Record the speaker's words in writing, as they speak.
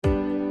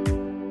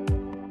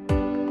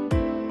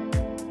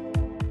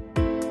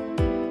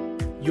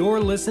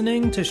You're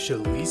listening to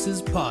Shalice's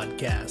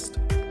podcast.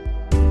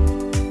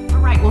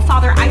 All right. Well,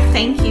 Father, I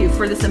thank you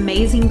for this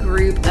amazing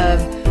group of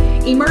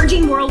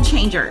emerging world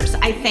changers.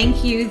 I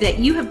thank you that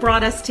you have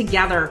brought us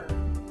together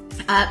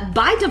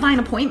by divine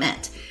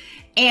appointment.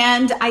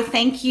 And I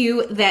thank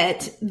you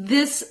that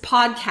this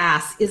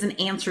podcast is an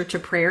answer to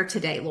prayer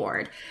today,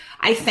 Lord.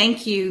 I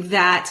thank you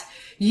that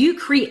you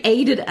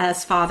created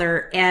us,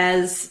 Father,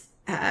 as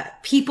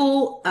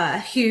people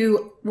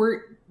who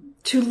were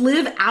to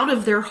live out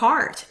of their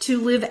heart,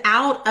 to live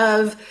out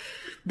of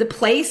the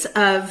place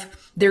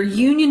of their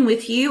union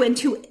with you, and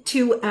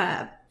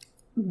to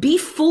be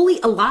fully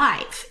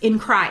alive in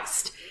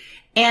Christ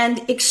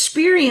and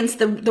experience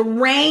the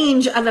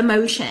range of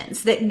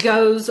emotions that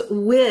goes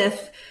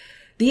with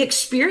the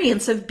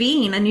experience of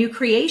being a new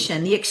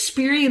creation, the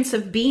experience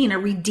of being a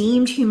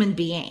redeemed human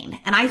being.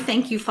 And I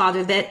thank you,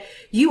 Father, that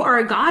you are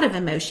a God of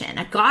emotion,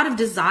 a God of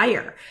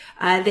desire,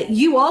 that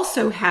you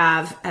also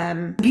have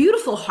a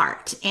beautiful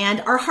heart, and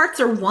our hearts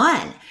are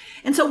one.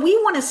 And so we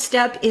want to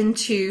step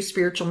into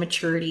spiritual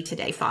maturity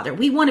today, Father.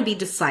 We want to be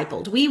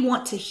discipled. We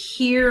want to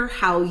hear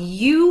how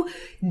you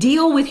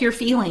deal with your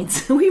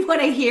feelings. We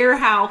want to hear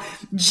how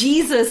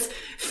Jesus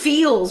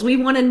feels. We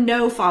want to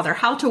know, Father,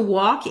 how to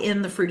walk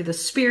in the fruit of the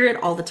Spirit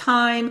all the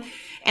time,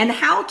 and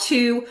how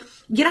to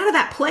get out of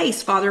that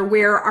place, Father,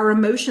 where our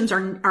emotions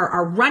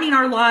are running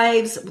our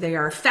lives. They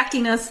are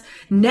affecting us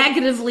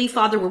negatively,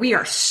 Father, where we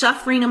are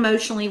suffering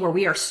emotionally, where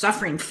we are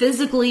suffering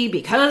physically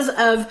because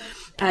of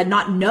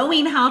not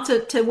knowing how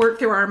to work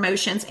through our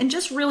emotions. And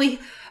just really,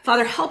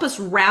 Father, help us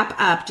wrap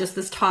up just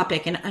this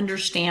topic and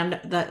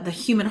understand the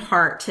human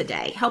heart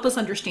today. Help us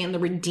understand the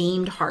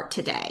redeemed heart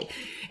today.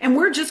 And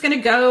we're just going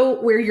to go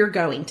where you're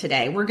going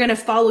today. We're going to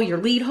follow your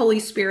lead,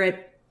 Holy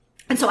Spirit.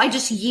 And so I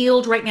just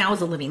yield right now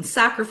as a living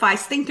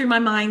sacrifice. Think through my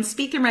mind,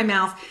 speak through my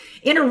mouth,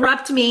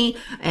 interrupt me,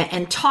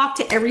 and talk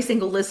to every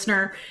single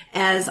listener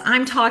as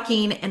I'm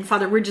talking. And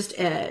Father, we're just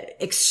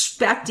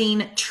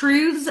expecting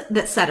truths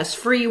that set us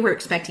free. We're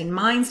expecting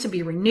minds to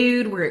be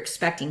renewed. We're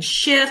expecting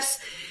shifts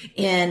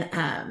in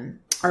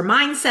our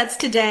mindsets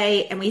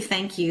today. And we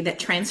thank you that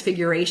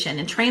transfiguration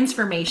and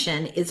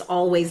transformation is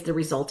always the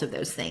result of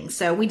those things.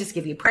 So we just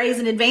give you praise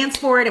in advance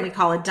for it, and we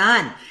call it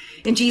done.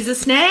 In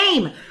Jesus'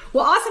 name.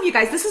 Well, awesome, you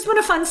guys. This has been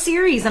a fun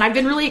series, and I've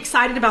been really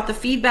excited about the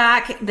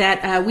feedback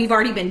that we've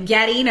already been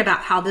getting about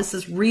how this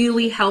has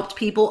really helped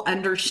people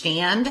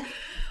understand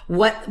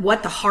what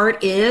the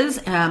heart is,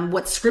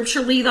 what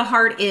scripturally the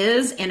heart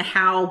is, and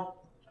how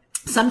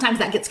sometimes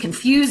that gets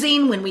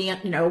confusing when we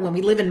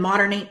live in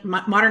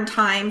modern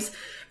times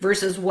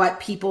versus what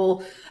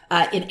people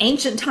in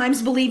ancient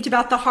times believed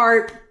about the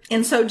heart.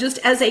 And so, just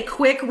as a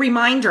quick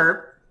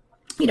reminder,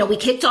 we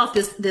kicked off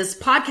this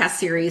podcast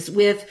series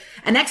with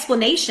an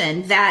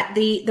explanation that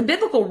the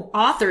biblical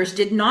authors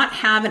did not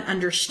have an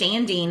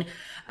understanding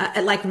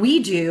like we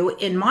do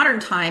in modern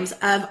times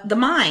of the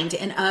mind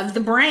and of the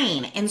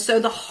brain. And so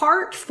the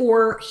heart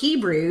for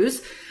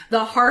Hebrews,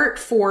 the heart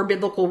for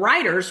biblical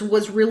writers,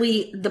 was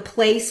really the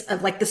place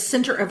of like the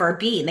center of our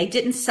being. They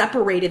didn't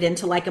separate it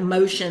into like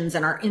emotions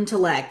and our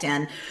intellect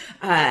and,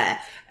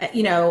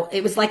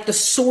 it was like the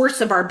source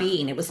of our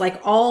being. It was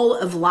like all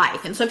of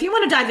life. And so if you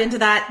want to dive into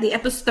that,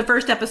 the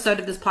first episode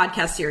of this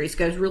podcast series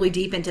goes really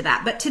deep into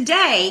that. But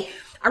today,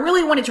 I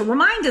really wanted to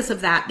remind us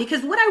of that,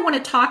 because what I want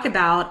to talk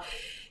about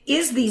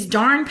is these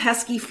darn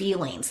pesky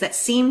feelings that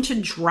seem to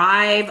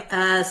drive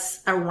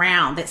us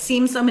around, that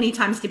seem so many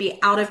times to be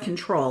out of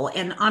control.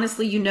 And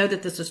honestly, you know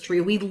that this is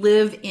true. We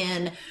live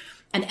in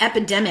an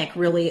epidemic,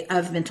 really,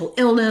 of mental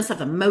illness,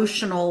 of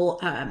emotional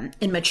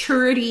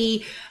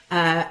immaturity,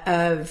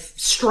 of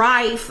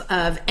strife,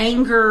 of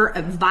anger,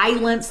 of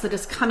violence that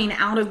is coming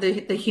out of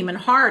the human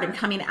heart and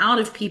coming out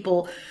of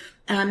people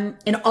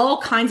in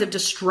all kinds of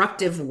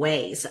destructive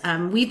ways.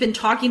 We've been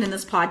talking in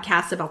this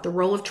podcast about the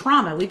role of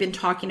trauma. We've been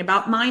talking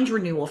about mind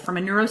renewal from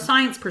a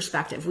neuroscience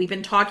perspective. We've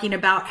been talking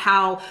about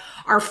how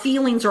our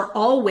feelings are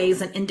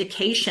always an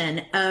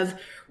indication of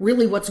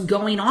really what's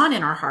going on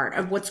in our heart,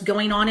 of what's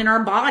going on in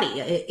our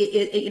body.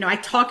 I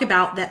talk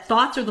about that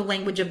thoughts are the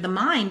language of the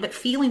mind, but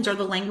feelings are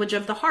the language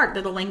of the heart.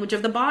 They're the language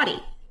of the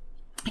body.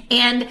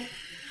 And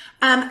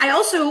I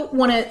also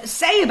want to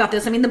say about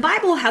this, the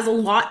Bible has a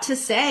lot to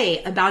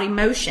say about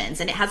emotions,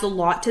 and it has a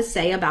lot to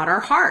say about our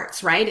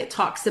hearts, right? It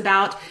talks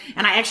about,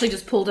 and I actually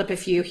just pulled up a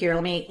few here.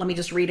 Let me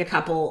just read a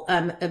couple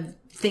of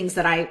things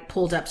that I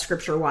pulled up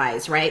scripture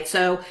wise, right?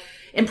 So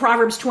in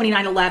Proverbs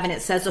 29:11,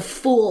 it says, a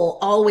fool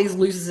always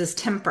loses his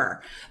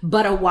temper,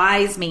 but a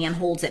wise man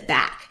holds it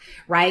back,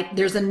 right?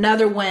 There's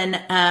another one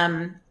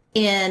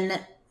in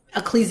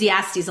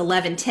Ecclesiastes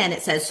 11:10.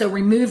 It says, so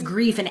remove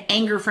grief and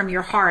anger from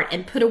your heart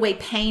and put away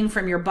pain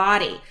from your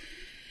body,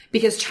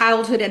 because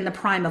childhood and the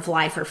prime of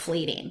life are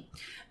fleeting.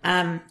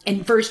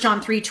 In 1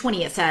 John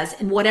 3:20, it says,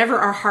 and whatever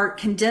our heart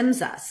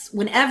condemns us,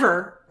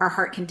 whenever our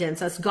heart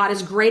condemns us, God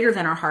is greater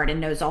than our heart and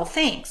knows all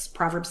things.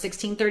 Proverbs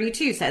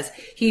 16:32 says,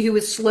 he who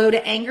is slow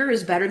to anger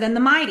is better than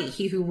the mighty.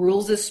 He who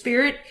rules his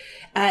spirit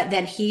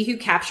than he who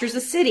captures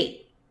a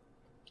city.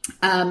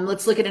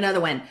 Let's look at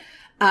another one.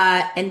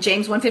 In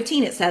James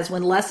 1:15, it says,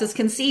 when lust is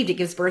conceived, it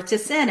gives birth to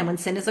sin. And when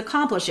sin is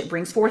accomplished, it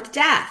brings forth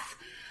death.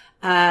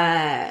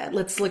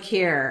 Let's look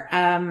here.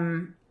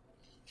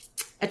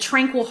 A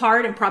tranquil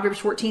heart in Proverbs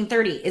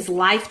 14:30 is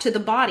life to the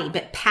body,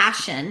 but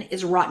passion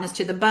is rottenness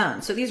to the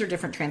bone. So these are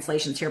different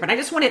translations here, but I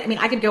just wanted,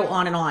 I could go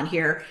on and on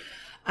here.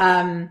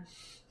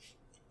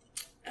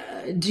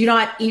 Do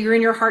not eager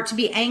in your heart to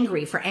be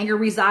angry, for anger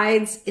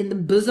resides in the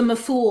bosom of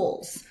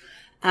fools.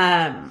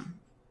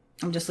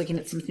 I'm just looking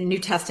at some New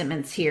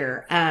Testaments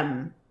here.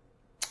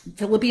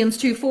 Philippians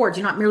 2:4,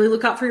 do not merely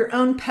look out for your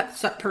own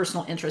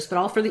personal interest, but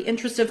all for the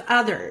interest of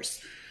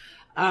others.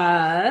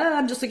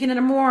 I'm just looking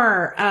at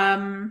more.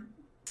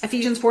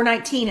 Ephesians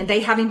 4:19, and they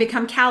having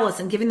become callous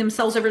and giving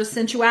themselves over to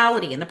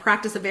sensuality and the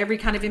practice of every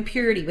kind of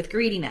impurity with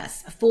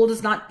greediness. A fool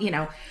does not,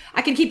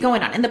 I can keep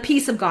going on. And the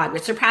peace of God,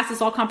 which surpasses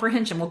all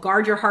comprehension, will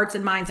guard your hearts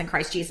and minds in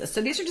Christ Jesus. So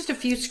these are just a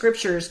few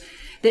scriptures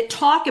that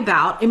talk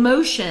about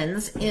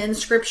emotions in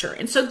scripture.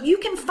 And so you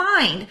can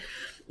find,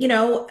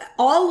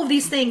 all of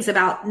these things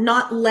about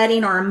not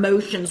letting our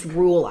emotions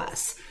rule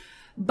us.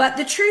 But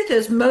the truth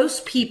is,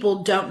 most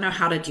people don't know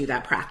how to do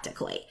that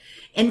practically.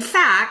 In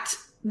fact,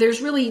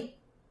 there's really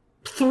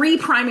 3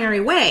 primary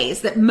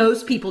ways that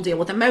most people deal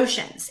with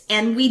emotions.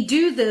 And we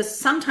do this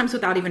sometimes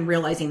without even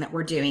realizing that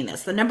we're doing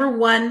this. The number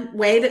one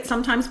way that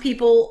sometimes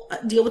people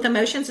deal with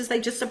emotions is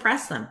they just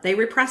suppress them. They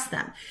repress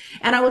them.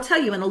 And I will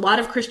tell you, in a lot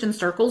of Christian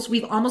circles,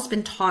 we've almost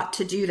been taught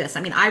to do this.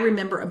 I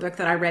remember a book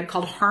that I read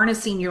called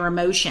Harnessing Your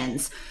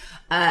Emotions,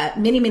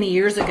 many, many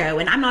years ago.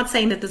 And I'm not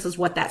saying that this is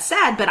what that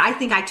said, but I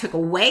think I took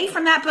away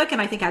from that book,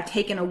 and I think I've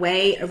taken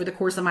away over the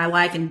course of my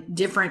life in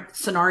different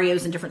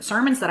scenarios and different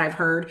sermons that I've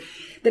heard,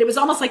 that it was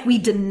almost like we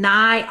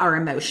deny our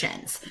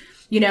emotions.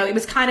 It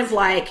was kind of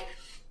like,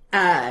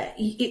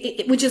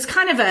 which is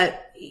kind of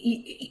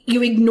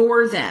you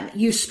ignore them.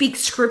 You speak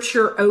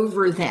scripture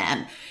over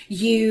them.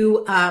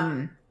 You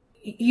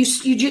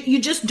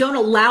just don't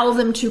allow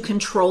them to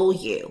control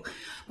you.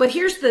 But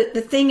here's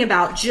the thing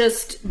about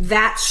just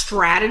that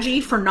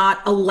strategy for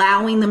not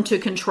allowing them to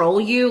control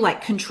you,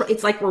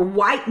 it's like we're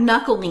white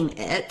knuckling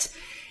it.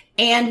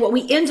 And what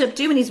we end up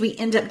doing is we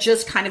end up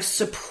just kind of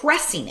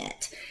suppressing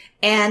it.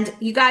 And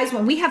you guys,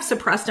 when we have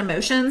suppressed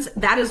emotions,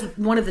 that is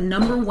one of the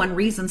number one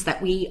reasons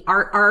that we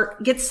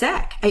get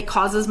sick. It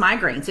causes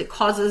migraines. It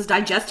causes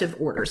digestive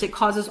orders. It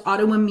causes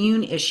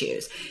autoimmune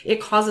issues. It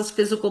causes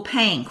physical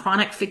pain,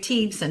 chronic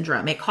fatigue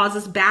syndrome. It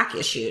causes back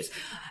issues.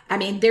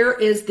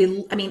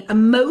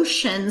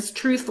 Emotions,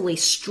 truthfully,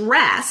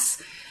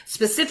 stress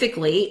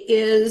specifically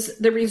is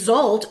the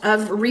result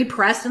of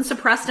repressed and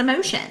suppressed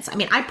emotions.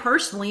 I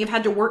personally have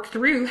had to work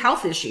through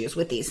health issues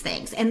with these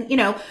things. And,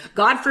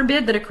 God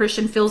forbid that a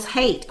Christian feels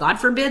hate. God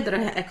forbid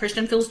that a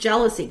Christian feels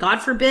jealousy. God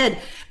forbid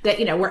that,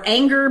 we're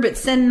anger, but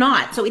sin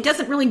not. So it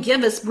doesn't really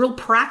give us real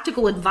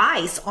practical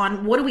advice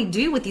on what do we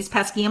do with these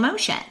pesky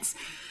emotions.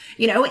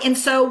 And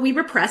so we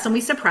repress and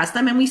we suppress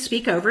them and we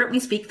speak over it. We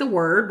speak the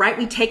word, right?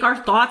 We take our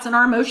thoughts and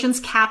our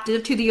emotions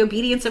captive to the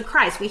obedience of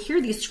Christ. We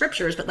hear these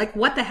scriptures, but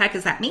what the heck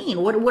does that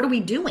mean? What are we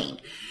doing?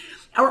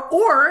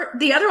 Or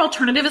the other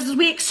alternative is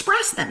we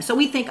express them. So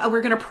we think,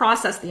 we're going to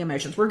process the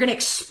emotions. We're going to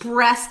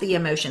express the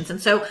emotions.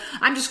 And so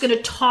I'm just going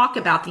to talk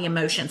about the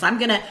emotions. And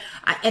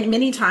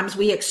many times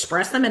we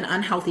express them in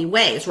unhealthy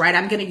ways, right?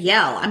 I'm going to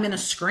yell. I'm going to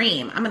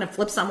scream. I'm going to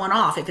flip someone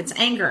off. If it's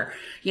anger,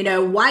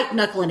 white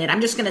knuckling it. I'm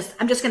just going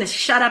to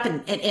shut up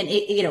and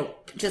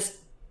just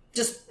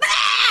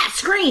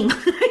scream,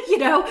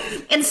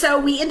 and so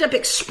we end up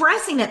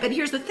expressing it. But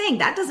here's the thing,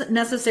 that doesn't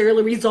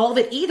necessarily resolve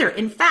it either.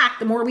 In fact,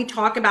 the more we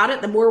talk about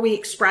it, the more we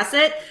express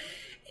it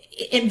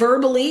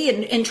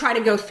verbally and try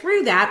to go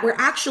through that, we're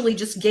actually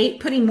just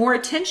putting more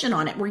attention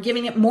on it. We're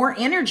giving it more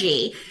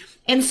energy.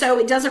 And so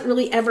it doesn't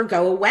really ever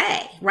go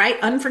away, right?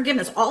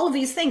 Unforgiveness, all of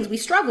these things we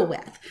struggle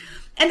with.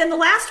 And then the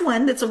last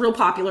one that's a real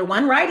popular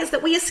one, right, is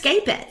that we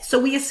escape it. So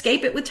we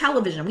escape it with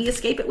television. We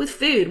escape it with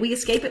food. We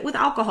escape it with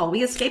alcohol.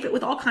 We escape it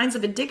with all kinds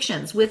of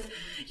addictions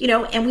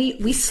and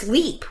we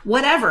sleep,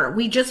 whatever.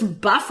 We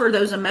just buffer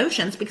those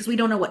emotions because we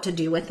don't know what to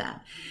do with them.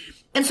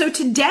 And so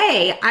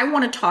today I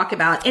want to talk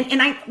about,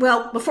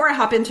 before I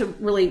hop into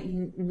really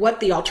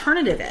what the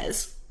alternative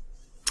is,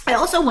 I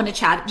also want to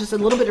chat just a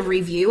little bit of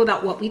review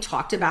about what we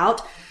talked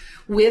about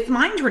with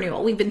mind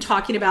renewal. We've been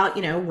talking about,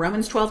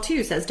 Romans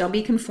 12:2 says, don't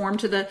be conformed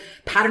to the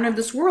pattern of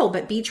this world,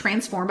 but be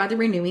transformed by the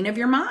renewing of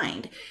your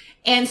mind.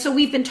 And so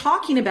we've been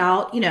talking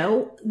about,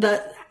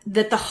 that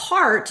the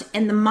heart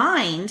and the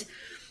mind,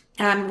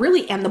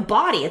 really, and the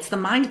body, it's the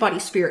mind, body,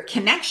 spirit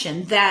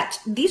connection, that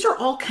these are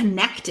all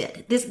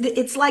connected.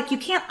 It's like you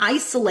can't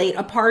isolate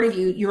a part of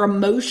you, your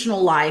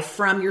emotional life,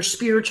 from your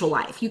spiritual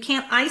life. You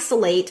can't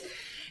isolate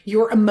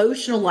your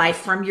emotional life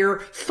from your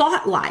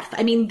thought life.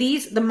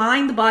 The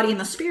mind, the body, and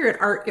the spirit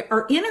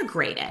are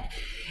integrated.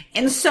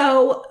 And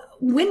so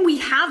when we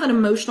have an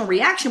emotional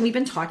reaction, we've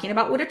been talking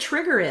about what a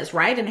trigger is,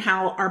 right? And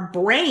how our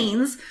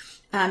brains,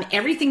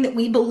 everything that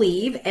we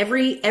believe,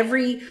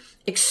 every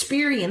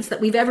experience that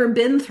we've ever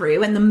been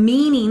through and the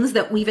meanings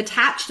that we've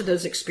attached to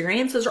those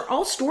experiences are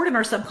all stored in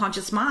our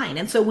subconscious mind.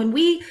 And so when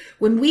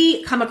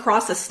we come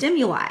across a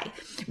stimuli,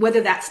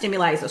 whether that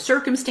stimuli is a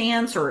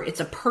circumstance or it's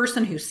a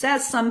person who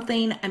says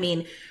something, I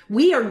mean,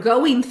 we are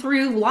going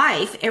through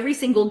life every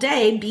single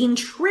day being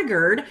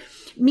triggered,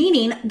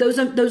 meaning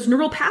those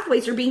neural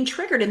pathways are being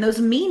triggered, and those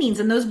meanings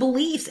and those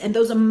beliefs and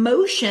those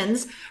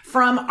emotions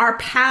from our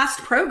past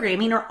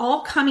programming are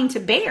all coming to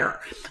bear.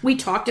 We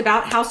talked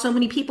about how so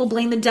many people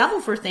blame the devil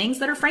for things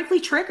that are frankly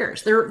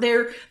triggers.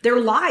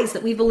 They're lies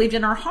that we believed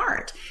in our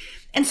heart.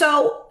 And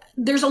so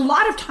there's a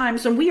lot of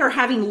times when we are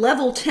having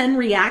level 10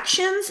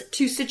 reactions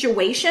to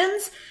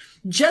situations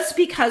just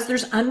because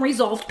there's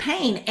unresolved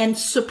pain and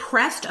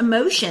suppressed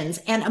emotions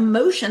and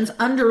emotions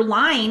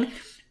underlying,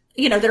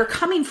 they're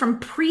coming from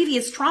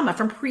previous trauma,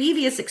 from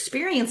previous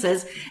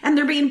experiences, and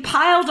they're being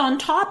piled on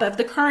top of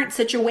the current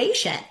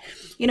situation.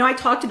 I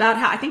talked about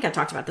how, I think I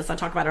talked about this. I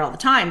talk about it all the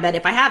time, but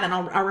if I haven't,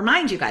 I'll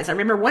remind you guys. I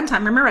remember one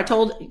time, I've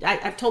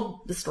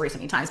told this story so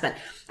many times, but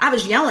I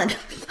was yelling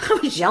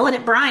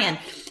at Brian.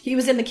 He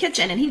was in the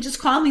kitchen and he just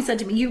calmly said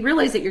to me, "You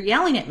realize that you're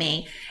yelling at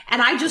me?"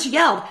 And I just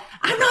yelled,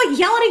 "I'm not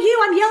yelling at you.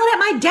 I'm yelling at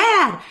my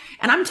dad."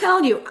 And I'm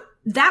telling you,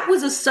 that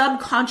was a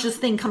subconscious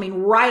thing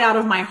coming right out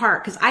of my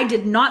heart, because I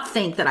did not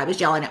think that I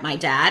was yelling at my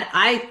dad.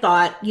 I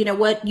thought, you know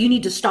what? You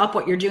need to stop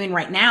what you're doing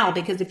right now,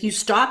 because if you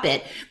stop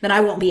it, then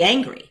I won't be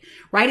angry.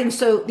 Right. And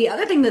so the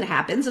other thing that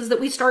happens is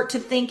that we start to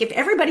think if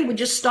everybody would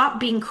just stop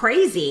being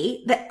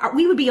crazy, that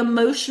we would be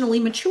emotionally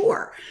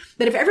mature.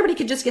 That if everybody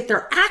could just get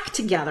their act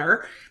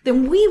together,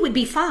 then we would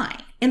be fine.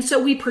 And so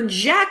we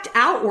project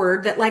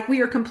outward that like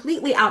we are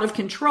completely out of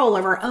control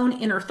of our own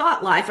inner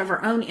thought life, of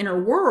our own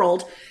inner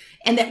world,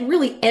 and that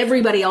really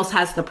everybody else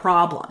has the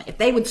problem. If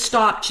they would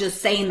stop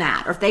just saying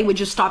that, or if they would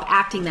just stop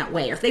acting that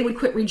way, or if they would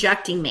quit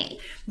rejecting me,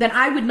 then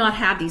I would not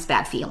have these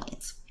bad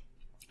feelings.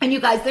 And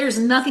you guys, there's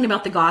nothing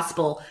about the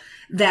gospel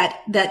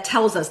that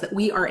tells us that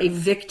we are a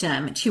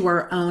victim to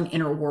our own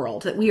inner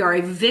world, that we are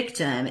a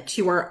victim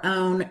to our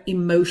own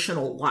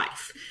emotional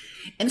life.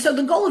 And so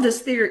the goal of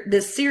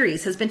this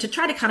series has been to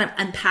try to kind of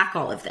unpack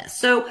all of this.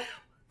 So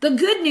the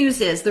good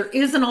news is there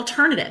is an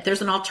alternative.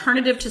 There's an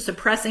alternative to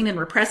suppressing and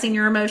repressing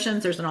your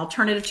emotions. There's an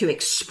alternative to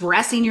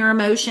expressing your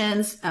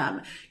emotions,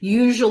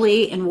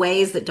 usually in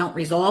ways that don't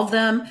resolve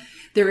them.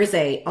 There is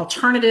a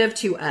alternative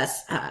to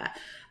us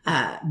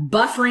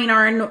buffering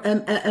our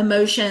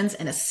emotions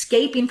and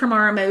escaping from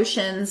our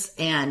emotions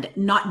and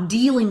not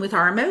dealing with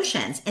our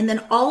emotions. And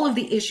then all of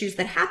the issues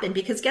that happen,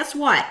 because guess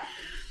what?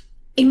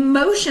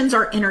 Emotions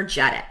are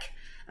energetic.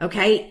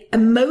 Okay.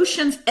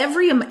 Emotions,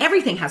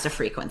 everything has a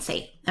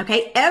frequency.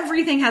 Okay.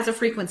 Everything has a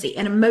frequency,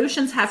 and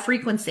emotions have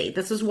frequency.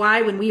 This is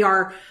why when we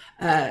are,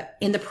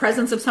 in the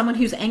presence of someone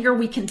who's angry,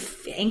 we can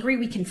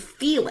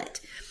feel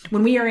it.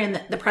 When we are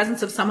in the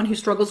presence of someone who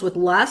struggles with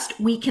lust,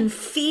 we can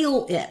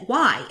feel it.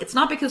 Why? It's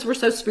not because we're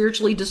so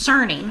spiritually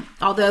discerning,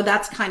 although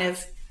that's kind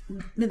of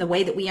the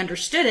way that we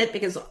understood it,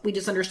 because we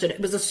just understood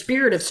it was a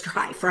spirit of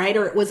strife, right?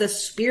 Or it was a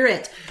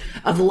spirit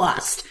of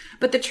lust.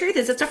 But the truth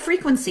is, it's a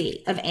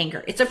frequency of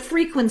anger. It's a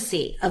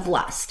frequency of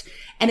lust.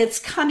 And it's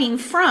coming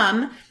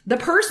from the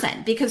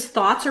person, because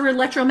thoughts are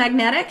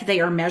electromagnetic. They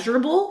are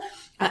measurable.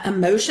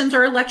 Emotions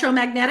are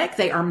electromagnetic.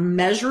 They are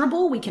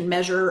measurable. We can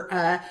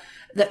measure,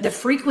 the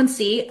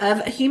frequency of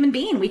a human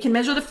being. We can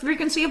measure the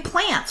frequency of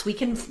plants. We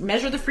can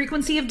measure the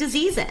frequency of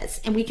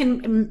diseases, and we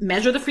can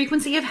measure the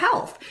frequency of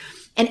health.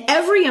 And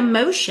every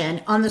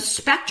emotion on the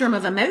spectrum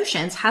of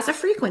emotions has a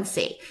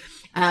frequency.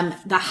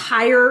 The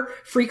higher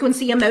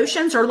frequency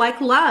emotions are like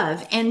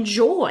love and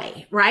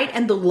joy, right?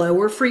 And the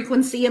lower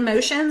frequency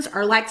emotions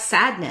are like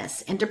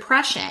sadness and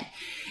depression.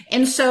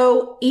 And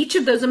so each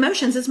of those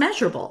emotions is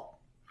measurable.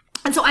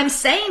 And so I'm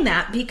saying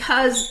that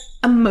because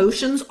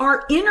emotions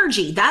are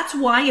energy. That's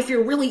why if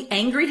you're really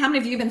angry, how many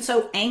of you have been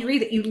so angry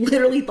that you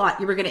literally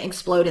thought you were going to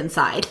explode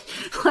inside?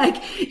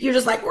 Like you're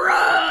just like,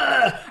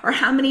 "Rah!" Or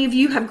how many of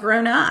you have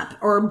grown up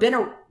or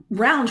been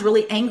around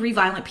really angry,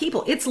 violent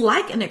people? It's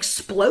like an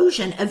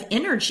explosion of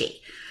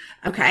energy.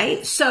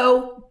 Okay.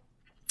 So,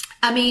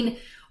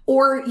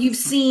 or you've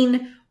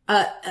seen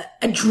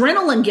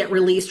adrenaline get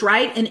released,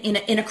 right?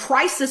 In a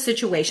crisis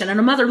situation, and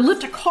a mother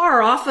lift a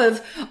car off of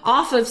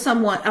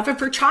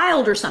her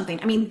child or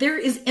something. There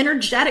is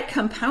energetic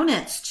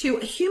components to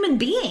human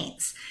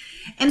beings.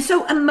 And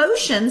so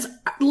emotions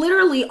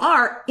literally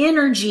are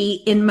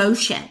energy in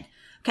motion.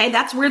 Okay.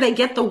 That's where they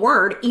get the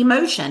word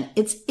emotion.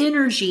 It's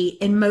energy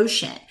in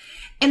motion.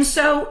 And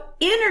so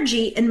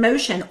energy in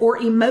motion, or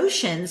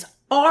emotions,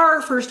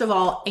 are, first of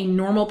all, a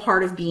normal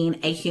part of being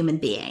a human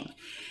being.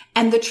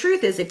 And the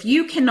truth is, if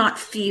you cannot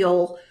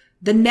feel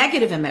the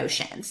negative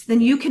emotions, then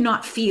you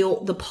cannot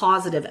feel the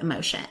positive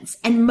emotions.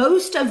 And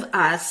most of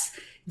us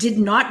did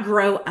not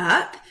grow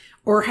up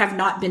or have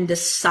not been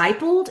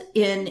discipled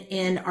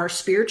in our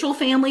spiritual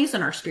families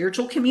and our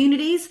spiritual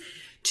communities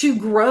to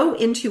grow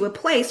into a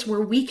place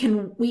where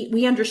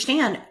we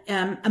understand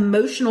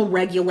emotional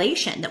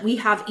regulation, that we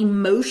have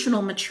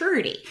emotional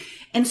maturity.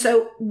 And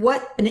so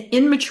what an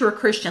immature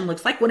Christian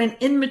looks like, what an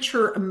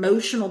immature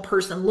emotional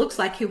person looks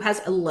like who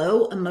has a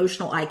low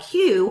emotional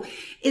IQ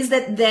is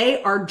that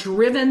they are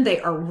driven, they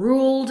are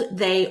ruled,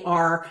 they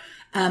are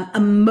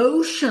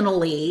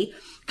emotionally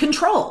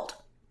controlled.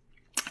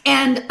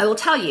 And I will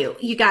tell you,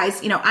 you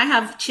guys, I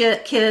have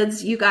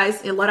kids, you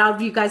guys, a lot of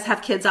you guys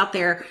have kids out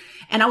there.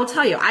 And I will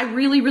tell you, I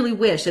really, really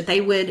wish that they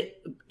would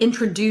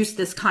introduce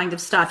this kind of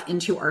stuff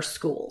into our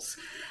schools.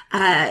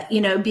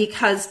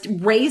 Because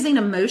raising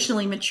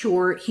emotionally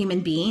mature human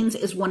beings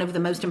is one of the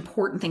most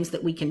important things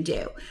that we can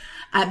do.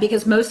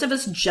 Because most of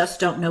us just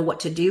don't know what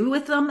to do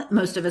with them.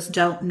 Most of us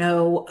don't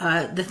know,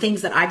 the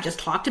things that I've just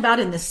talked about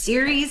in this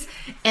series.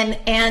 And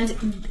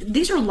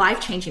these are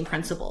life-changing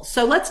principles.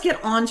 So let's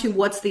get on to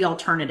what's the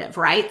alternative,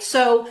 right?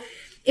 So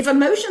if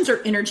emotions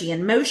are energy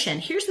in motion,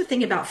 here's the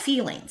thing about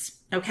feelings,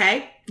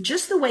 okay?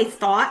 Just the way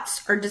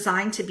thoughts are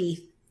designed to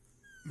be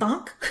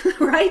thunk,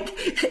 right?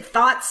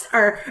 Thoughts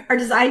are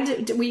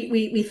designed to,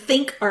 we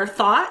think our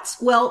thoughts.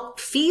 Well,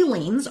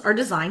 feelings are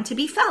designed to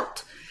be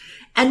felt.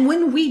 And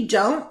when we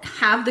don't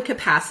have the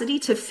capacity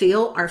to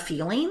feel our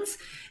feelings,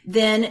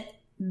 then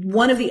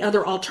one of the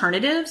other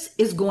alternatives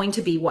is going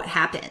to be what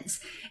happens.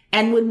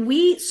 And when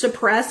we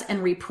suppress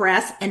and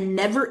repress and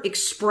never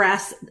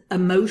express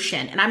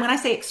emotion, and when I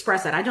say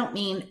express it, I don't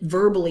mean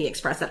verbally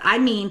express it. I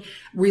mean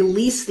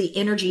release the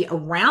energy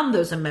around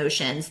those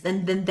emotions,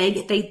 then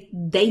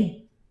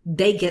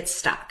they get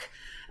stuck.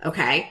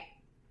 Okay.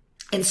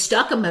 And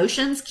stuck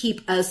emotions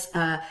keep us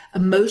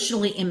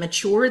emotionally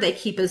immature. They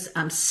keep us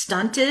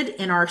stunted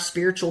in our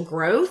spiritual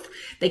growth.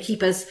 They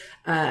keep us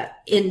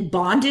in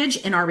bondage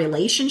in our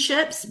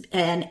relationships.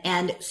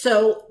 And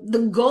so the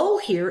goal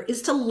here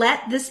is to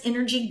let this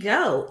energy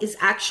go. Is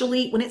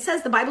actually, when it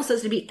says, the Bible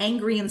says to be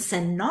angry and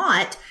sin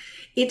not,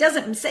 it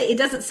doesn't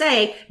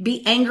say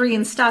be angry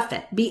and stuff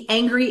it. Be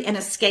angry and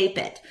escape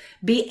it.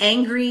 Be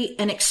angry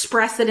and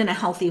express it in a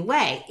healthy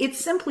way. It's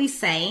simply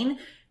saying,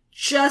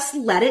 just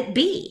let it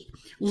be.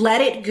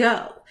 Let it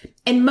go.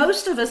 And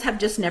most of us have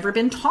just never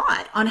been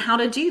taught on how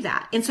to do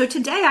that. And so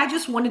today I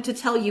just wanted to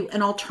tell you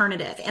an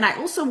alternative. And I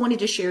also wanted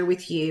to share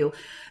with you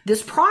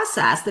this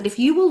process that if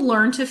you will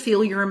learn to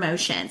feel your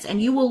emotions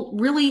and you will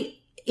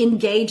really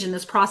engage in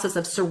this process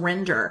of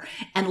surrender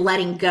and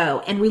letting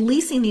go and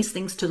releasing these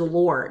things to the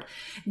Lord,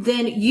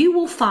 then you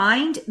will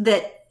find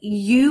that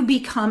you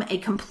become a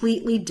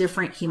completely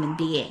different human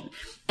being.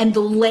 And the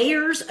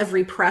layers of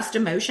repressed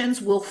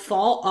emotions will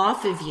fall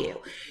off of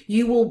you.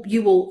 You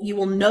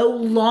will no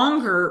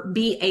longer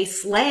be a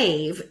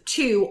slave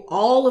to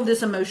all of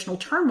this emotional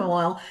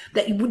turmoil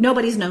that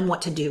nobody's known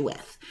what to do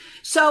with.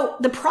 So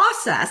the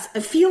process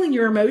of feeling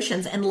your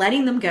emotions and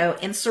letting them go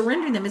and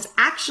surrendering them is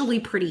actually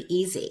pretty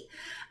easy.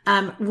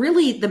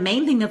 Really, the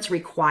main thing that's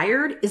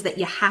required is that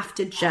you have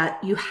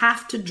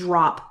to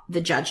drop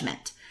the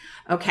judgment.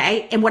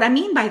 Okay. And what I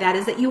mean by that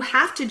is that you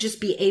have to just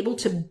be able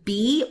to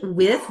be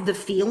with the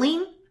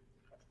feeling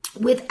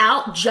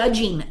without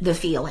judging the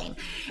feeling.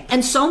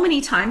 And so many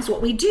times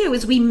what we do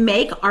is we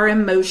make our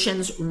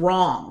emotions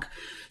wrong.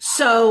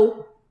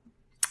 So,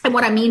 and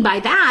what I mean by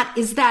that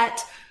is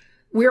that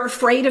we're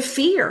afraid of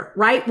fear,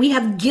 right? We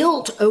have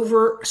guilt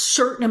over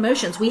certain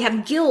emotions. We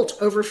have guilt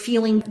over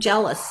feeling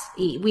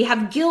jealousy. We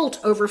have guilt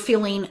over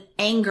feeling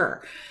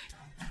anger.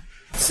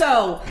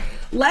 So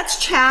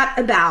let's chat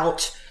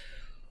about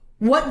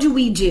what do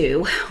we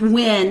do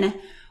when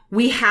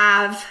we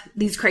have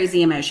these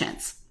crazy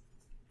emotions,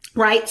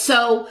 right?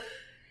 So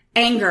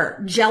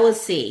anger,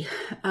 jealousy,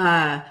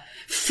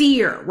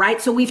 fear,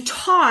 right? So we've been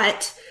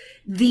taught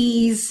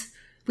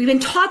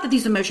that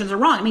these emotions are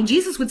wrong. I mean,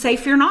 Jesus would say,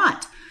 fear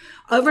not.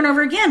 Over and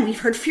over again,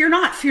 we've heard fear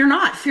not, fear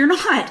not, fear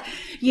not,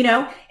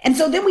 and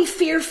so then we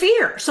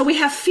fear. So we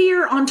have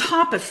fear on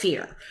top of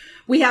fear.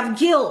 We have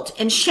guilt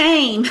and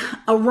shame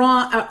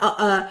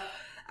around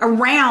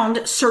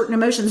certain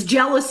emotions.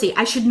 Jealousy.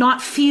 I should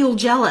not feel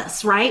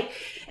jealous, right?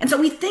 And so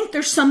we think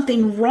there's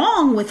something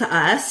wrong with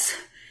us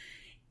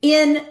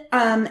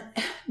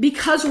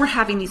because we're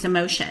having these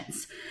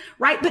emotions,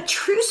 right? But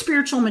true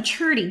spiritual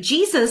maturity,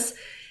 Jesus,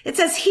 it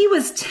says he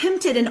was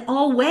tempted in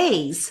all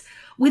ways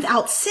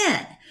without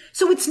sin.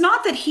 So it's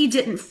not that he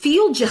didn't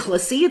feel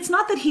jealousy. It's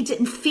not that he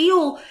didn't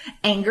feel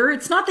anger.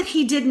 It's not that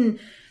he didn't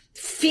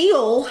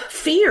feel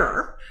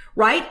fear,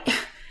 right?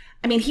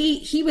 I mean,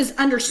 he was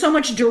under so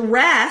much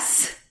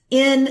duress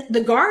in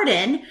the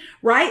garden,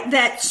 right?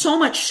 That so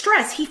much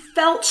stress. He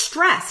felt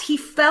stress. He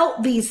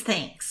felt these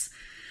things.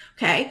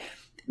 Okay.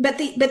 But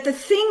the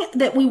thing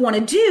that we want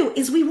to do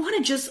is we want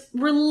to just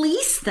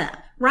release them,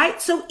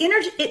 right? So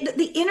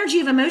the energy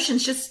of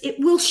emotions it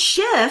will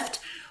shift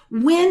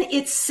when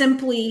it's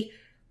simply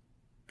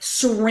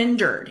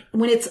surrendered,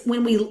 when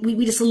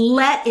we just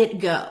let it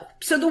go.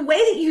 So the way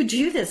that you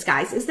do this,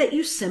 guys, is that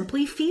you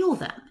simply feel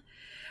them.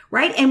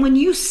 Right? And when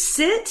you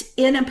sit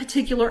in a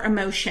particular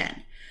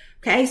emotion,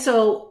 okay,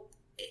 so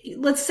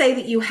let's say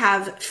that you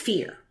have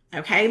fear,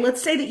 okay?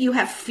 Let's say that you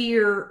have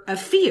fear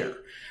of fear,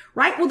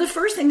 right? Well, the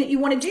first thing that you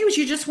want to do is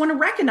you just want to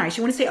recognize,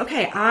 you want to say,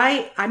 okay,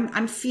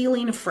 I'm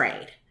feeling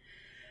afraid,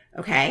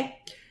 okay?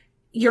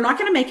 You're not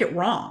going to make it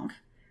wrong,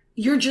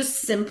 you're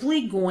just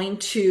simply going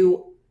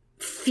to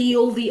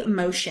feel the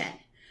emotion.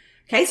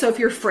 Okay. So if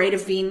you're afraid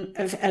of being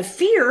of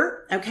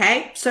fear,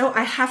 okay. So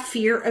I have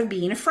fear of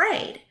being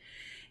afraid.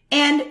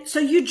 And so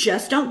you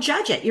just don't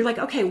judge it. You're like,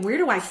 okay, where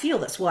do I feel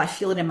this? Well, I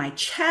feel it in my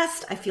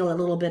chest. I feel it a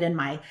little bit in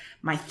my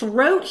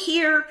throat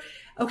here.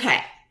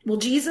 Okay. Well,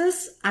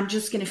 Jesus, I'm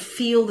just going to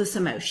feel this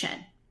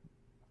emotion.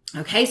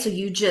 Okay. So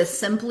you just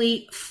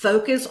simply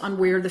focus on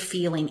where the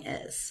feeling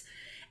is.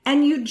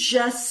 And you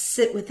just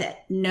sit with it,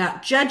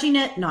 not judging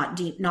it,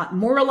 not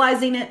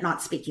moralizing it,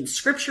 not speaking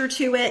scripture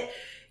to it.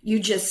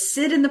 You just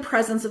sit in the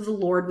presence of the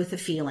Lord with the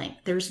feeling.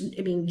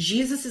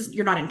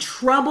 You're not in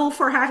trouble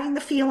for having the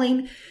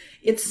feeling.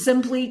 It's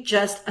simply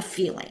just a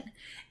feeling.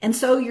 And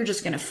so you're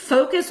just going to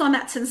focus on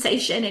that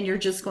sensation and you're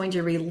just going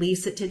to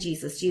release it to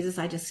Jesus. Jesus,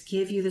 I just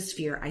give you this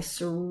fear. I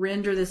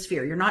surrender this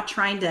fear.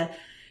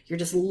 You're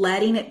just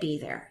letting it be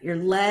there. You're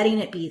letting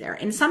it be there.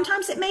 And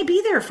sometimes it may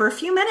be there for a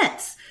few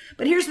minutes.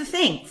 But here's the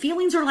thing.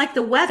 Feelings are like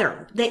the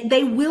weather.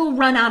 They will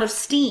run out of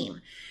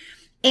steam.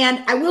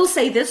 And I will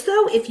say this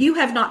though, if you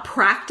have not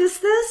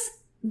practiced this,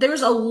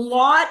 there's a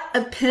lot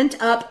of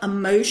pent up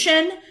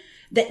emotion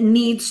that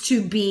needs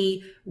to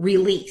be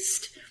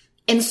released.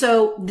 And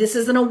so this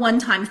isn't a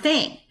one-time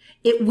thing.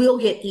 It will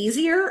get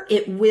easier.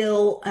 It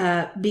will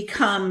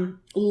become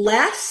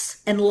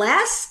less and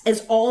less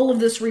as all of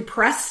this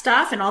repressed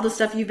stuff and all the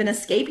stuff you've been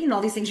escaping and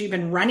all these things you've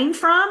been running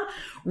from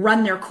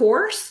run their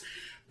course.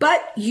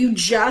 But you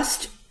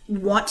just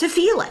want to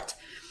feel it.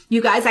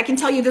 You guys, I can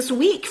tell you this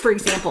week, for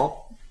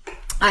example,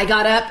 I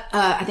got up,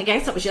 I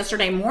guess it was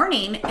yesterday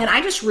morning, and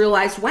I just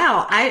realized,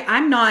 wow,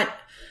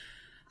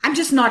 I'm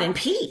just not in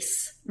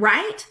peace,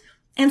 right?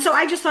 And so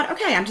I just thought,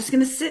 okay, I'm just going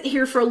to sit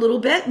here for a little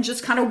bit and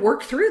just kind of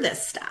work through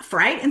this stuff,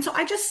 right? And so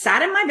I just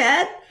sat in my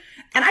bed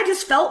and I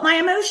just felt my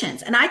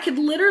emotions, and I could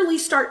literally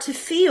start to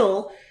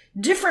feel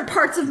different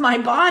parts of my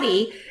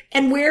body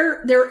and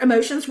where their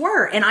emotions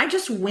were. And I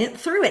just went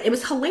through it. It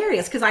was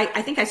hilarious because I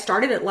think I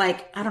started at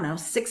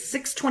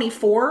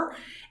 6:24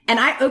 and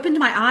I opened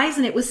my eyes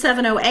and it was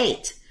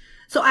 7:08.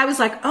 So I was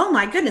like, oh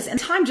my goodness. And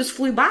time just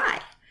flew by.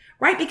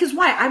 Right? Because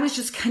why? I was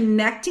just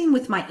connecting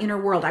with my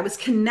inner world. I was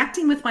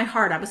connecting with my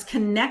heart. I was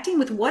connecting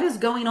with what is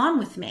going on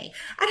with me.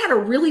 I'd had a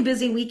really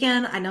busy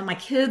weekend. I know my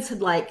kids had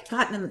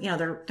gotten,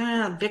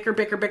 they're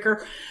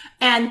bicker.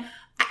 And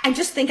I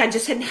just think I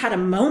just hadn't had a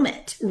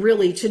moment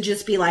really to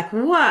just be like,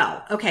 whoa,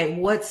 okay,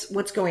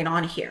 what's going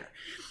on here?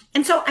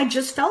 And so I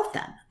just felt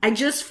them.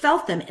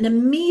 And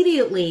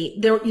immediately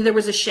there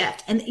was a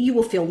shift, and you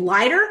will feel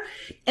lighter.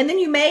 And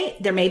then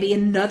there may be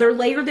another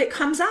layer that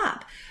comes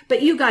up.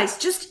 But you guys,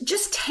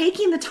 just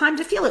taking the time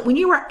to feel it. When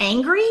you are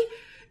angry,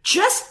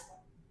 just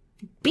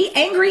be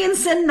angry and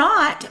sin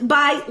not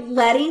by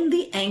letting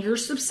the anger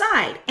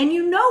subside. And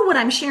you know what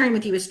I'm sharing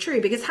with you is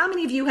true, because how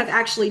many of you have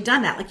actually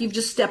done that? Like you've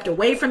just stepped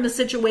away from the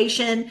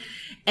situation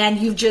and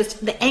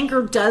the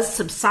anger does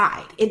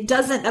subside. It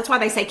doesn't, that's why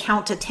they say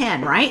count to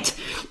 10, right?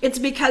 It's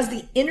because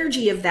the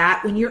energy of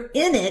that, when you're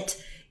in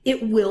it,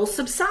 it will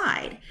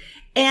subside.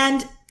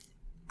 And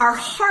our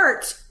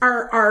hearts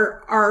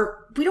are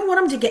we don't want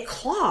them to get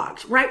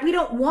clogged, right? We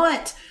don't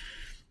want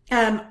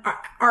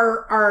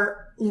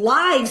our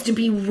lives to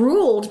be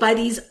ruled by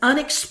these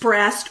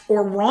unexpressed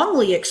or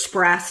wrongly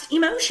expressed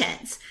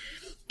emotions.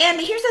 And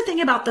here's the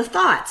thing about the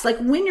thoughts. Like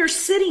when you're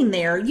sitting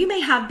there, you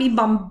may be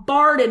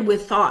bombarded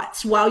with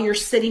thoughts while you're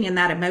sitting in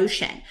that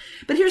emotion.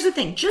 But here's the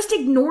thing, just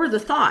ignore the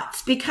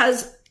thoughts,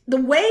 because the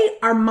way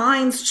our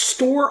minds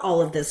store all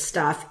of this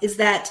stuff is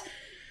that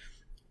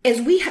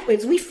as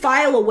we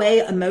file away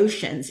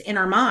emotions in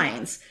our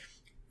minds,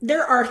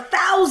 there are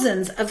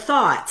thousands of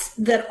thoughts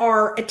that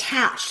are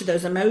attached to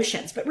those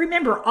emotions. But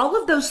remember, all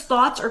of those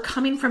thoughts are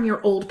coming from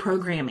your old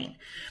programming.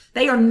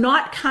 They are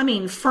not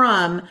coming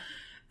from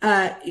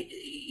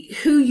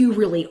who you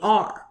really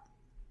are,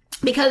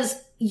 because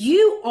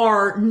you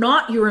are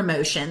not your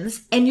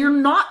emotions and you're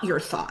not your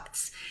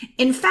thoughts.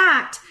 In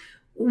fact,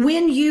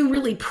 when you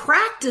really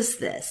practice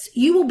this,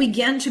 you will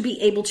begin to be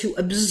able to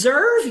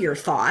observe your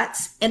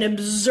thoughts and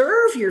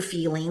observe your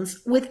feelings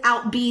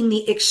without being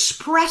the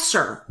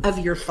expressor of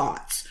your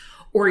thoughts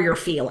or your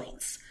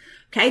feelings.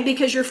 Okay?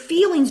 Because your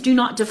feelings do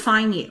not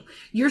define you.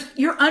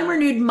 Your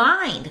unrenewed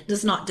mind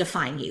does not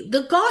define you.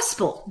 The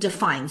gospel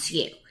defines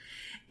you.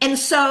 And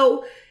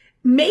so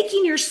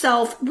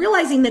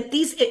realizing that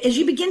as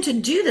you begin to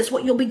do this,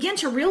 what you'll begin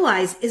to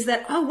realize is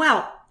that, oh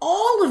wow,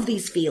 all of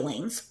these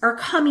feelings are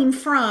coming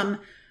from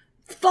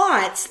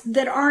thoughts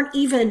that are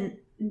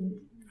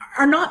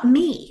not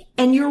me.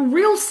 And your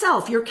real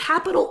self, your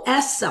capital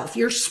S self,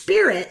 your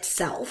spirit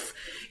self,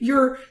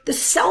 the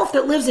self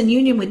that lives in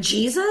union with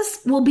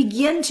Jesus will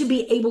begin to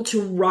be able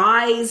to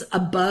rise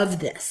above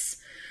this,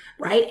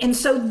 right? And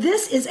so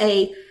this is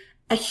a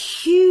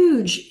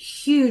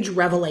huge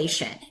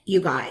revelation,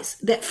 you guys,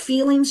 that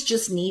feelings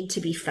just need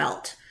to be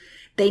felt.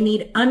 They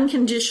need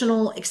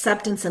unconditional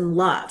acceptance and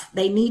love.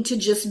 They need to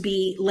just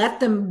let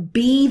them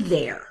be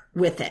there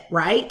with it,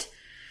 right?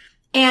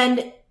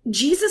 And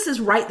Jesus is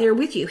right there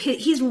with you.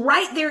 He's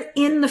right there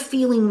in the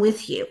feeling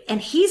with you, and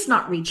he's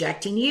not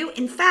rejecting you.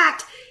 In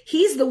fact,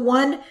 he's the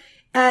one,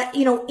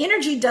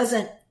 energy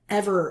doesn't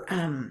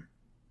ever,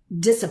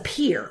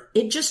 disappear.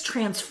 It just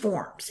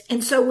transforms.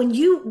 And so when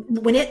you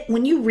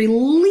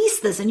release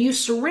this and you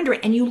surrender it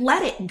and you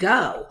let it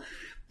go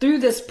through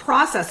this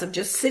process of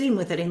just sitting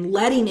with it and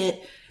letting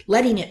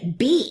it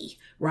be,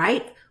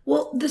 right?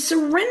 Well, the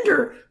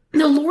surrender,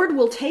 the Lord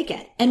will take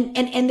it. And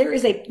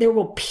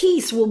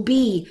peace will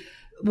be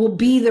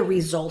the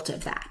result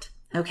of that.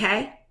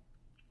 Okay.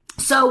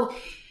 So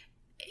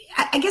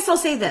I guess I'll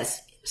say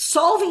this.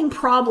 Solving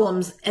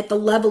problems at the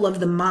level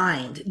of the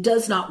mind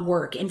does not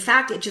work. In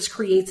fact, it just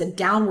creates a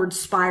downward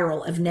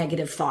spiral of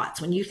negative thoughts.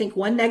 When you think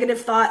one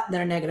negative thought,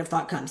 then a negative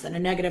thought comes, then a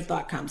negative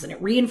thought comes, and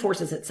it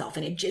reinforces itself.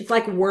 And it's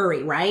like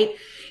worry, right?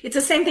 It's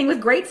the same thing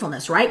with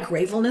gratefulness, right?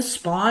 Gratefulness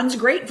spawns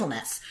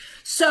gratefulness.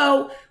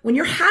 So when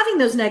you're having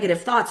those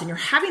negative thoughts and you're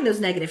having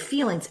those negative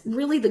feelings,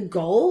 really the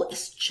goal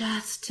is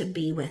just to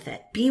be with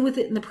it. Be with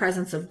it in the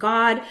presence of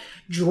God.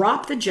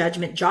 Drop the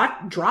judgment,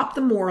 drop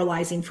the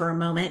moralizing for a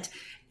moment,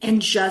 and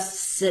just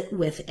sit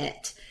with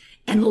it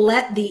and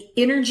let the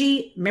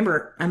energy,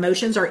 remember,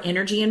 emotions are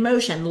energy in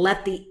motion.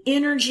 Let the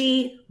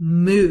energy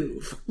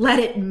move. Let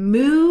it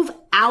move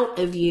out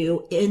of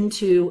you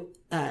into,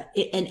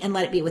 and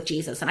let it be with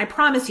Jesus. And I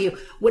promise you,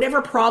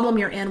 whatever problem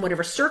you're in,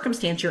 whatever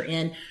circumstance you're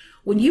in,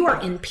 when you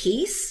are in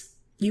peace,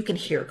 you can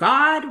hear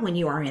God. When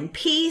you are in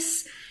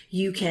peace,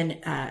 you can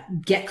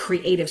get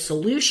creative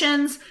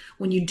solutions.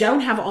 When you don't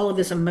have all of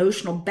this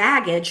emotional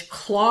baggage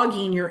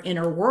clogging your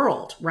inner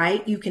world,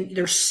 right?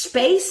 There's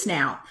space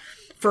now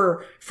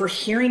for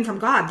hearing from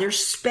God. There's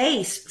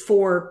space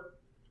for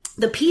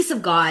the peace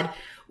of God,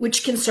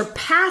 which can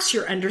surpass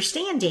your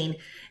understanding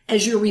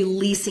as you're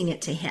releasing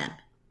it to him,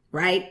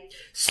 right?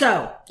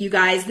 So you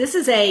guys, this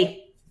is a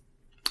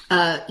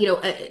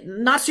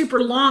not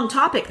super long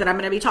topic that I'm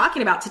going to be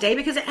talking about today,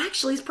 because it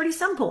actually is pretty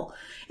simple.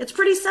 It's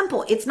pretty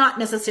simple. It's not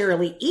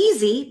necessarily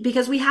easy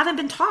because we haven't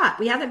been taught.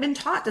 We haven't been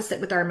taught to sit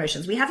with our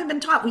emotions. We haven't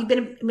been taught. We've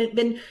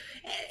been,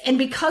 and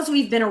because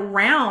we've been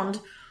around,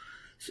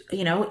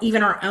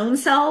 even our own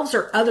selves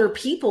or other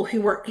people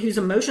whose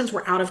emotions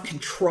were out of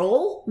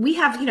control, we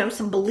have,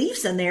 some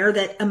beliefs in there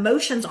that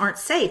emotions aren't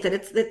safe,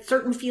 that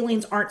certain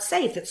feelings aren't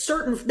safe,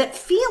 that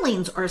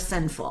feelings are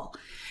sinful.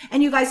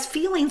 And you guys,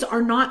 feelings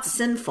are not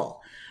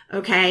sinful.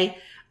 Okay.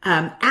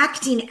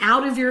 Acting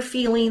out of your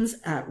feelings,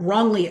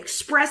 wrongly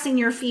expressing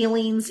your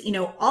feelings,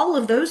 all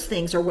of those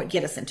things are what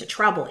get us into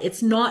trouble.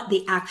 It's not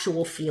the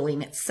actual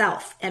feeling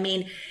itself. I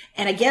mean,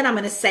 and again, I'm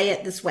going to say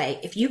it this way.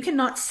 If you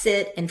cannot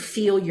sit and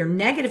feel your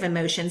negative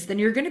emotions, then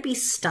you're going to be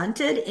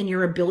stunted in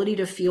your ability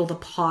to feel the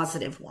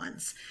positive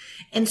ones.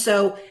 And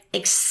so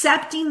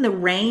accepting the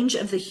range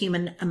of the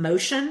human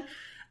emotional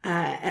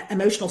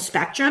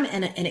spectrum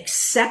and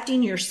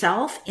accepting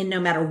yourself in no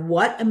matter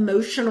what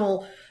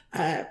emotional,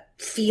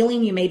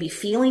 feeling you may be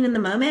feeling in the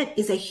moment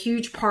is a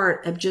huge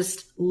part of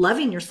just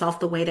loving yourself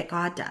the way that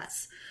God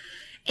does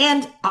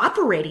and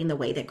operating the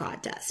way that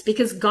God does,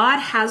 because God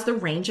has the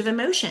range of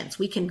emotions.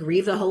 We can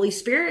grieve the Holy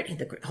Spirit.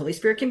 The Holy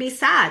Spirit can be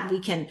sad. We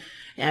can,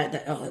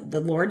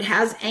 the Lord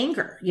has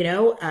anger,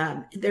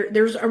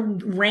 there's a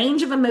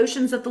range of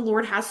emotions that the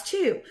Lord has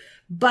too,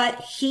 but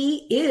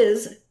he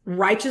is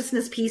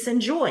righteousness, peace,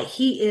 and joy.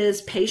 He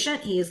is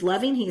patient. He is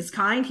loving. He is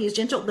kind. He is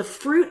gentle. The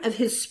fruit of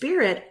his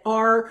Spirit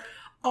are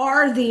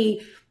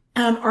the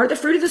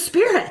fruit of the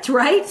Spirit,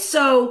 right?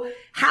 So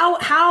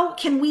how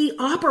can we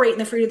operate in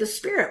the fruit of the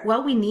Spirit?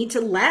 Well, we need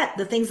to let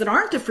the things that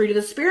aren't the fruit of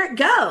the Spirit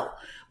go.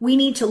 We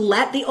need to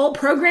let the old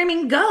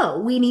programming go.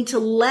 We need to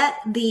let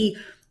the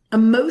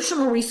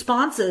emotional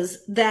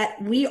responses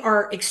that we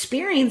are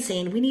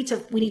experiencing, we need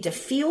to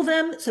feel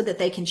them so that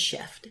they can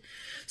shift.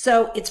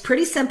 So it's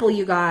pretty simple,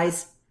 you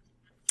guys.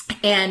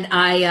 And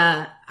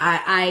I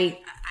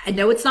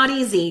know it's not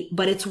easy,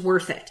 but it's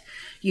worth it.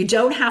 You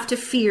don't have to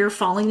fear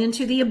falling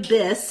into the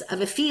abyss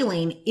of a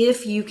feeling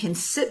if you can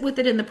sit with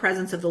it in the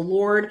presence of the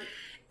Lord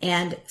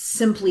and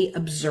simply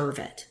observe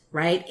it,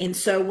 right? And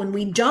so when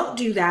we don't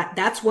do that,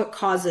 that's what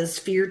causes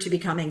fear to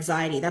become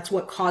anxiety. That's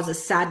what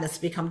causes sadness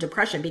to become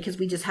depression, because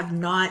we just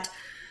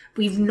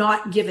we've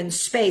not given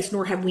space,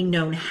 nor have we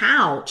known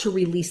how to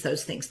release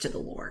those things to the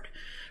Lord.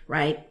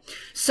 Right?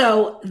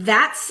 So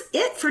that's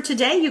it for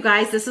today, you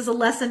guys. This is a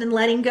lesson in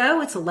letting go.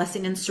 It's a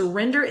lesson in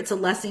surrender. It's a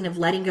lesson of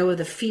letting go of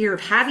the fear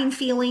of having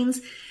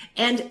feelings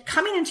and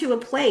coming into a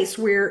place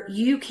where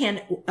you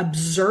can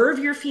observe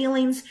your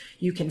feelings,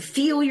 you can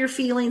feel your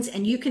feelings,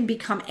 and you can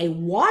become a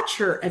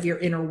watcher of your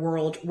inner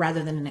world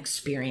rather than an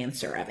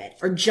experiencer of it,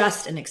 or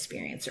just an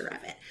experiencer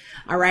of it.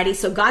 Alrighty.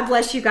 So God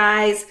bless you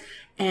guys,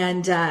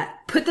 and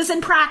put this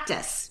in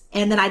practice.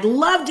 And then I'd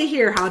love to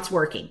hear how it's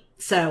working.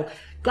 So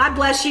God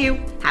bless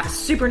you. Have a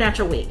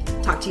supernatural week.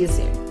 Talk to you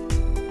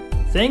soon.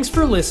 Thanks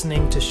for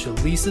listening to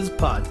Shalisa's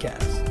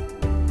podcast.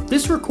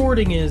 This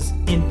recording is,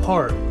 in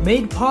part,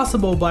 made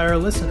possible by our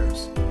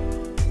listeners.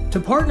 To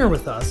partner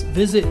with us,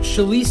 visit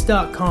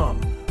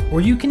Shalise.com,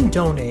 where you can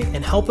donate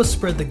and help us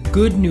spread the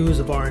good news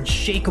of our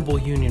unshakable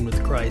union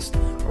with Christ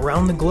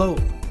around the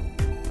globe.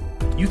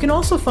 You can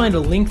also find a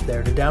link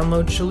there to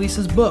download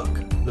Shalisa's book,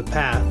 The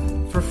Path,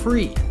 for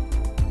free.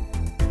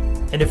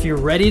 And if you're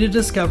ready to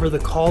discover the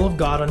call of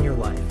God on your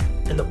life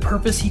and the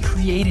purpose He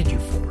created you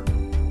for,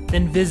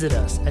 then visit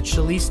us at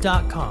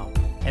Shalise.com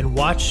and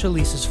watch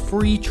Shalisa's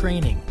free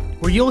training,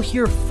 where you'll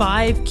hear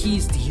 5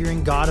 keys to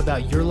hearing God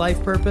about your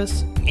life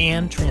purpose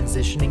and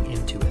transitioning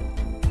into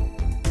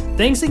it.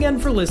 Thanks again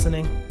for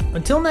listening.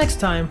 Until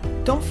next time,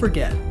 don't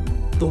forget,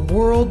 the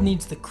world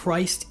needs the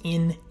Christ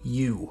in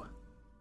you.